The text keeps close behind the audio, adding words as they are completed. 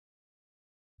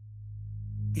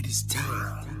It is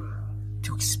time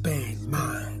to expand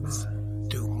minds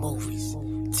through movies,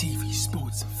 TV,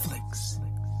 sports, and flicks.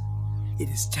 It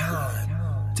is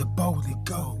time to boldly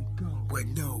go where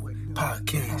no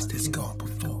podcast has gone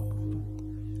before.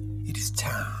 It is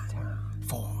time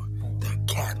for the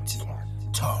Captain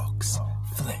Talks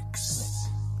Flicks.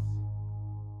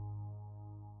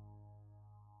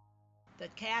 The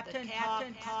Captain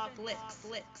Talk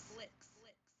Flicks.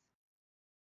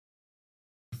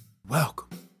 Welcome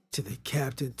to the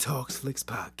Captain Talks Flicks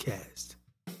podcast.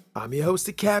 I'm your host,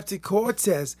 the Captain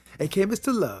Cortez, aka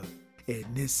Mr. Love, and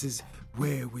this is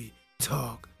where we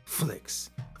talk flicks.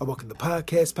 I welcome the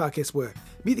podcast where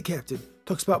me, the Captain,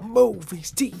 talks about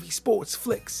movies, TV, sports,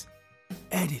 flicks,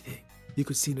 anything you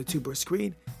could see on a tuber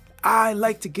screen. I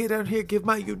like to get out here and give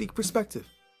my unique perspective,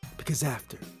 because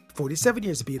after 47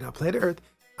 years of being on planet Earth,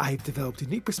 I have developed a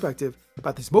unique perspective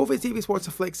about these movies, TV, sports,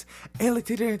 and flicks, and I'd like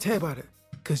to tell you about it.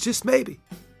 Because just maybe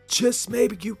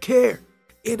you care.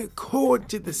 And according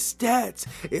to the stats,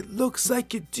 it looks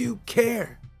like you do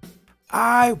care.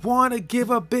 I want to give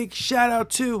a big shout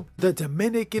out to the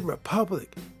Dominican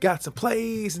Republic. Got some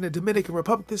plays in the Dominican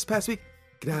Republic this past week.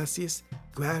 Gracias,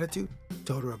 gratitude,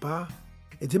 todo rabá.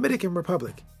 In Dominican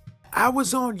Republic, I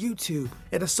was on YouTube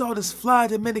and I saw this fly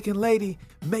Dominican lady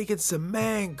making some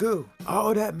mango.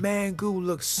 Oh, that mango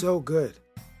looks so good.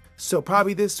 So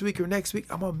probably this week or next week,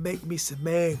 I'm going to make me some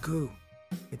mango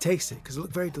and taste it because it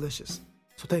looked very delicious.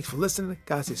 So thanks for listening.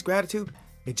 God says gratitude.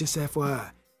 And just FYI,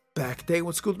 back day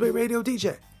when school to be a radio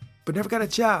DJ, but never got a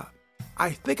job. I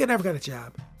think I never got a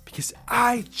job because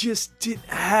I just didn't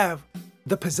have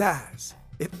the pizzazz.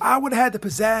 If I would have had the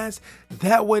pizzazz,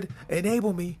 that would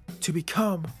enable me to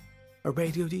become a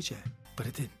radio DJ. But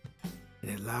it didn't. And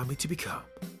it allowed me to become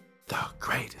the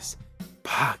greatest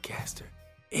podcaster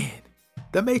in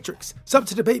the Matrix. Something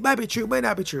to debate, might be true, might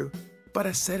not be true, but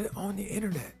I said it on the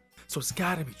internet, so it's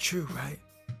gotta be true, right?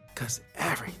 Because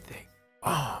everything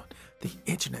on the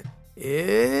internet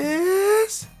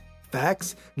is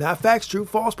facts, not facts, true,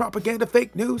 false, propaganda,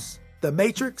 fake news. The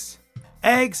Matrix,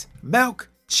 eggs, milk,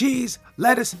 cheese,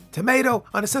 lettuce, tomato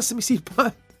on a sesame seed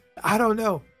bun. I don't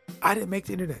know. I didn't make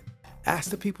the internet.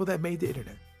 Ask the people that made the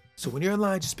internet. So when you're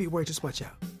online, just be aware, just watch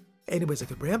out. Anyways, I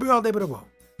could ramble all day, but I won't.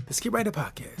 Let's get right to the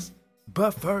podcast.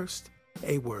 But first,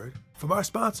 a word from our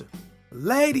sponsor.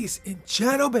 Ladies and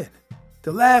gentlemen,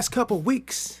 the last couple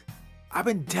weeks, I've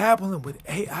been dabbling with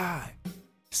AI,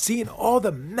 seeing all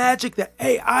the magic that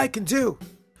AI can do.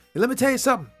 And let me tell you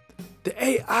something, the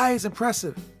AI is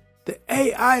impressive. The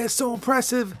AI is so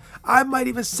impressive, I might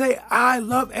even say I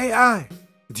love AI.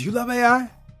 Do you love AI?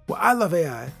 Well, I love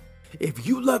AI. If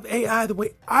you love AI the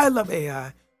way I love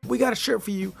AI, we got a shirt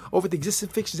for you over at the Existing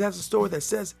Fictions As a store that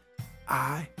says,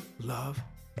 I love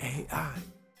AI.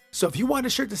 So if you want a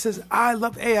shirt that says I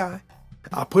love AI,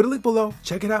 I'll put a link below.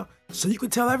 Check it out so you can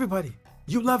tell everybody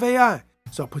you love AI.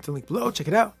 So I'll put the link below. Check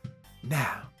it out.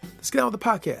 Now, let's get on with the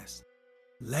podcast.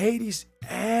 Ladies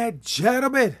and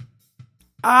gentlemen,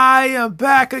 I am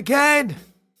back again.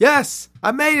 Yes,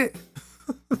 I made it.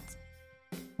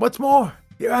 What's more,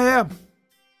 here I am,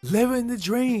 living the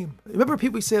dream. Remember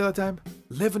people say all the time,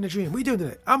 living the dream. What are you doing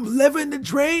today? I'm living the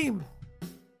dream.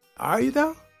 Are you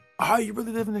though? Are you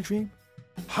really living the dream?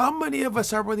 How many of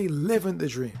us are really living the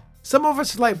dream? Some of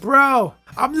us are like, bro,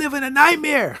 I'm living a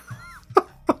nightmare.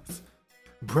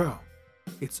 Bro,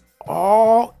 it's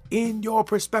all in your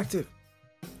perspective.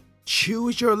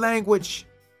 Choose your language.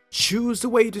 Choose the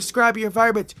way you describe your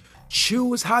environment.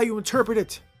 Choose how you interpret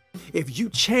it. If you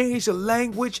change the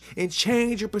language and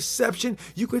change your perception,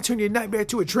 you can turn your nightmare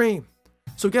to a dream.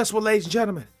 So guess what, ladies and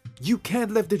gentlemen? You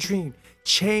can live the dream.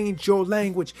 Change your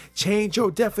language, change your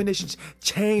definitions,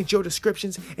 change your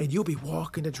descriptions, and you'll be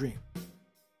walking the dream.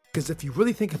 Because if you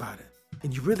really think about it,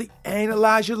 and you really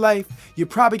analyze your life, you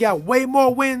probably got way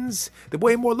more wins than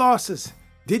way more losses.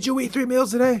 Did you eat 3 meals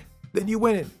today? Then you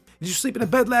winning. Did you sleep in a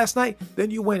bed last night?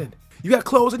 Then you winning. You got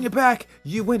clothes on your back?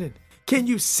 You winning. Can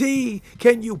you see?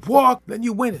 Can you walk? Then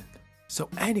you winning. So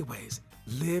anyways,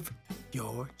 live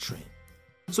your dream.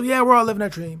 So yeah, we're all living our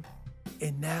dream.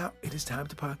 And now it is time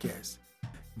to podcast.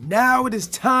 Now it is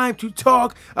time to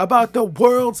talk about the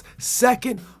world's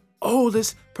second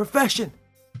oldest profession,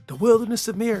 the wilderness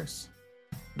of mirrors.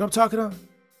 You know what I'm talking about?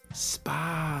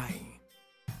 Spying,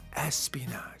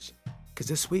 espionage. Because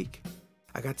this week,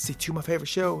 I got to see 2 of my favorite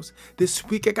shows. This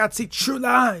week, I got to see True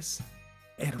Lies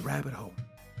and Rabbit Hole.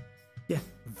 Yeah,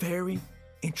 very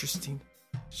interesting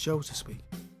shows this week.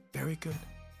 Very good,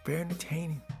 very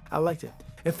entertaining. I liked it.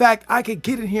 In fact, I could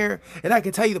get in here and I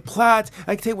could tell you the plot.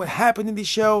 I could tell you what happened in these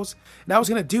shows. And I was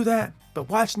going to do that. But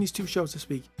watching these 2 shows this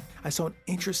week, I saw an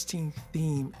interesting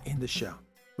theme in the show.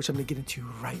 which I'm going to get into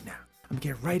right now. I'm going to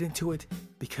get right into it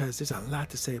because there's a lot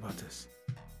to say about this.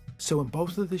 So in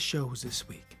both of the shows this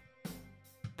week,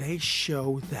 they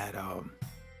show that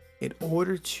in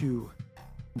order to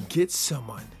get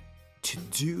someone to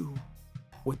do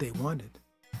what they wanted,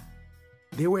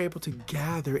 they were able to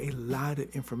gather a lot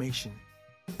of information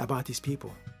about these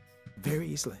people very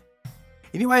easily.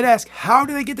 And you might ask, how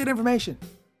do they get that information?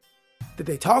 Did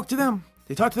they talk to them? Did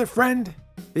they talk to their friend?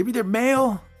 Did they read their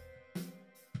mail?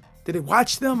 Did they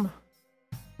watch them?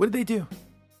 What did they do?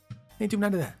 They didn't do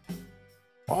none of that.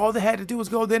 All they had to do was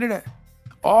go to the internet.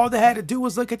 All they had to do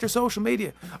was look at their social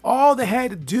media. All they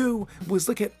had to do was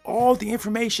look at all the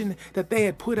information that they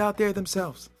had put out there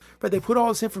themselves. But they put all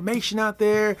this information out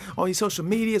there on these social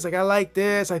medias, like I like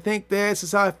this, I think this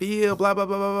is how I feel, blah, blah,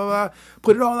 blah, blah, blah, blah.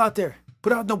 Put it all out there.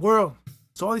 Put it out in the world.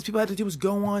 So all these people had to do was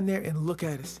go on there and look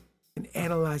at it and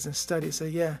analyze and study and say,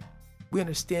 yeah, we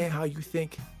understand how you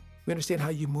think. We understand how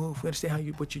you move. We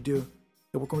understand what you do.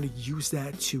 And we're going to use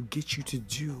that to get you to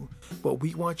do what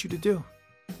we want you to do.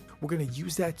 We're going to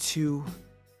use that to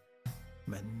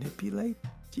manipulate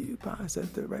you. Is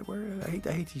that the right word? I hate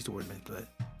to use the word manipulate.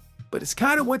 But it's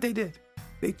kind of what they did.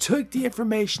 They took the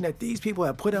information that these people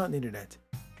had put out on the internet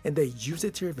and they used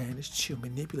it to their advantage to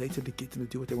manipulate them to get them to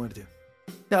do what they want to do.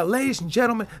 Now, ladies and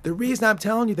gentlemen, the reason I'm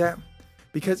telling you that,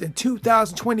 because in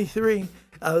 2023,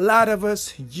 a lot of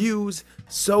us use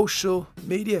social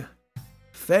media.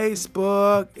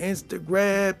 Facebook,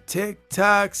 Instagram,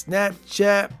 TikTok,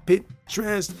 Snapchat,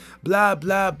 Pinterest, blah,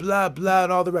 blah, blah, blah,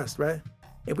 and all the rest, right?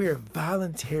 And we are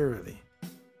voluntarily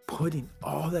putting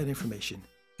all that information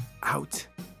out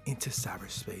into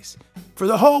cyberspace for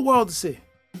the whole world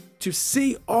to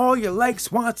see all your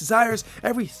likes, wants, desires,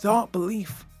 every thought,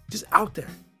 belief, just out there,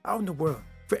 out in the world,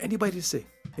 for anybody to see.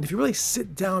 And if you really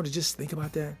sit down to just think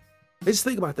about that, just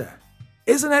think about that.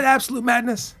 Isn't that absolute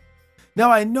madness? Now,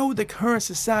 I know the current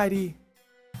society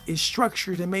is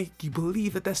structured to make you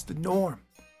believe that that's the norm.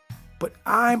 But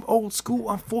I'm old school.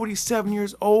 I'm 47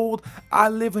 years old. I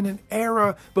live in an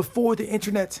era before the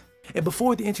internet. And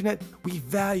before the internet, we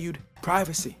valued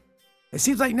privacy. It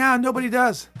seems like now nobody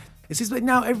does. It seems like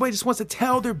now everybody just wants to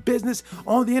tell their business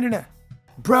on the internet.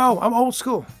 Bro, I'm old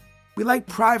school. We like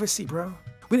privacy, bro.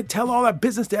 We didn't tell all our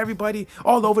business to everybody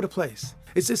all over the place.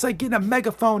 It's just like getting a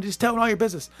megaphone, just telling all your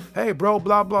business. Hey, bro,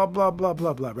 blah, blah, blah, blah,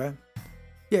 blah, blah, right?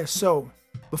 Yeah, so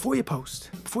before you post,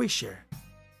 before you share,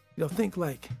 think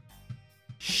like,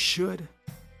 should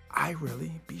I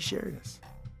really be sharing this?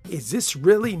 Is this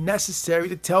really necessary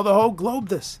to tell the whole globe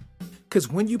this? Because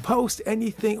when you post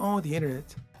anything on the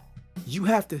internet, you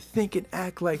have to think and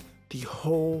act like the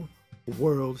whole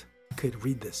world could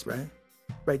read this, right?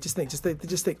 Right, just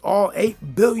think all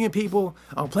 8 billion people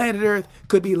on planet Earth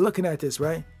could be looking at this,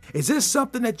 right? Is this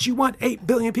something that you want 8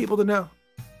 billion people to know?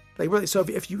 Like really, so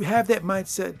if you have that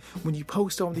mindset when you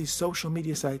post on these social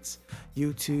media sites,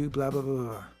 YouTube, blah, blah, blah,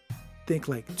 blah, think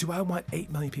like, do I want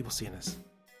 8 million people seeing this?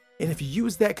 And if you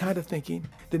use that kind of thinking,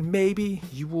 then maybe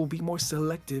you will be more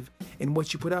selective in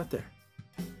what you put out there.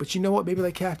 But you know what? Maybe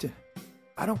like Captain,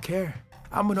 I don't care.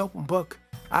 I'm an open book.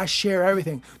 I share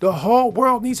everything. The whole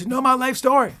world needs to know my life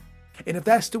story. And if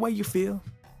that's the way you feel,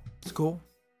 it's cool.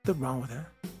 Nothing wrong with that.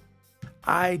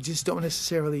 I just don't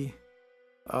necessarily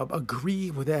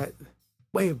agree with that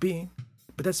way of being.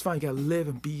 But that's fine. You gotta live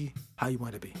and be how you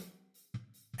want to be.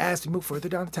 As we move further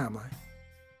down the timeline,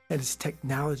 and as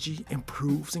technology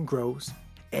improves and grows,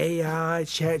 AI,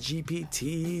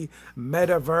 ChatGPT,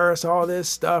 metaverse, all this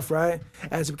stuff, right?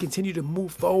 As we continue to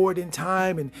move forward in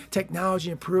time and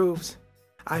technology improves,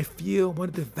 I feel one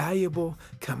of the valuable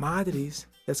commodities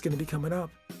that's going to be coming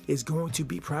up is going to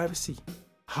be privacy.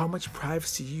 How much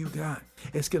privacy you got?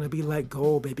 It's going to be like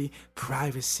gold, baby.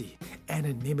 Privacy,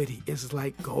 anonymity is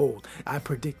like gold. I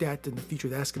predict that in the future,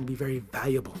 that's going to be very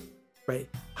valuable, right?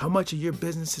 How much of your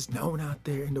business is known out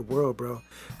there in the world, bro?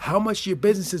 How much of your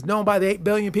business is known by the 8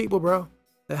 billion people, bro?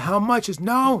 How much is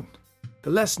known?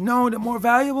 The less known, the more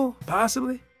valuable,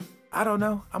 possibly? I don't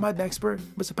know. I'm not an expert.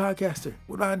 I'm just a podcaster.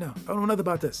 What do I know? I don't know nothing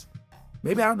about this.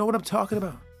 Maybe I don't know what I'm talking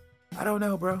about. I don't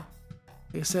know, bro.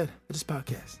 Like I said, I just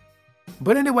podcast.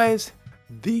 But anyways,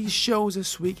 these shows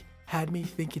this week had me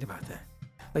thinking about that.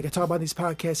 Like I talk about these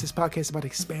podcasts, this podcast is about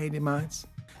expanding minds,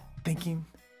 thinking,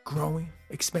 growing,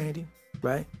 expanding,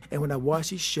 right? And when I watch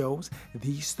these shows,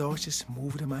 these thoughts just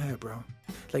moved in my head, bro.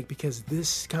 Like, because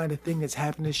this kind of thing that's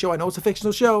happening in the show, I know it's a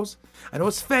fictional shows, I know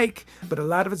it's fake, but a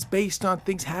lot of it's based on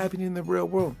things happening in the real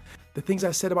world. The things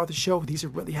I said about the show, these are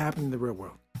really happening in the real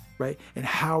world, right? And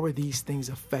how are these things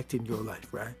affecting your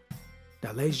life, right?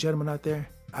 Now, ladies and gentlemen out there,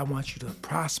 I want you to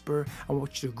prosper. I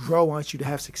want you to grow. I want you to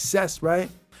have success, right?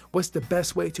 What's the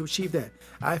best way to achieve that?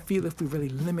 I feel if we really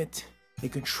limit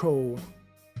and control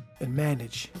and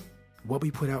manage what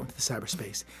we put out into the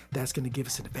cyberspace, that's going to give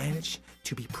us an advantage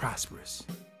to be prosperous.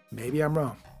 Maybe I'm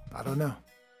wrong. I don't know.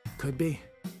 Could be.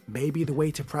 Maybe the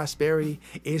way to prosperity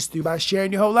is by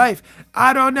sharing your whole life.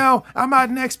 I don't know. I'm not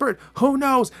an expert. Who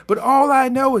knows? But all I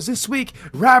know is this week,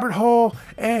 Rabbit Hole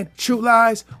and True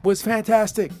Lies was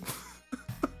fantastic.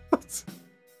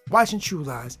 Watching True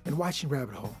Lies and watching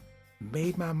Rabbit Hole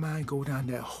made my mind go down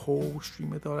that whole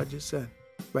stream of thought I just said,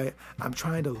 right? I'm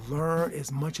trying to learn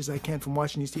as much as I can from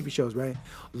watching these TV shows, right?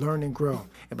 Learn and grow.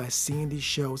 And by seeing these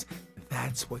shows,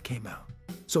 that's what came out.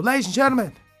 So ladies and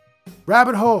gentlemen,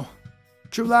 Rabbit Hole,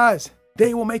 True Lies,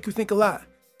 they will make you think a lot.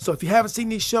 So if you haven't seen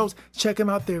these shows, check them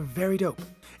out. They're very dope.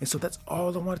 And so that's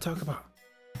all I want to talk about.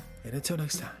 And until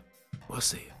next time, we'll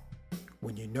see you.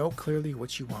 When you know clearly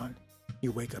what you want,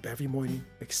 you wake up every morning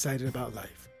excited about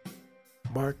life.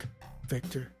 Mark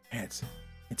Victor Hansen.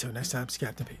 Until next time, it's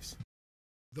Captain Peace.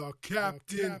 The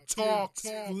Captain Talks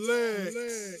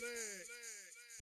Flicks.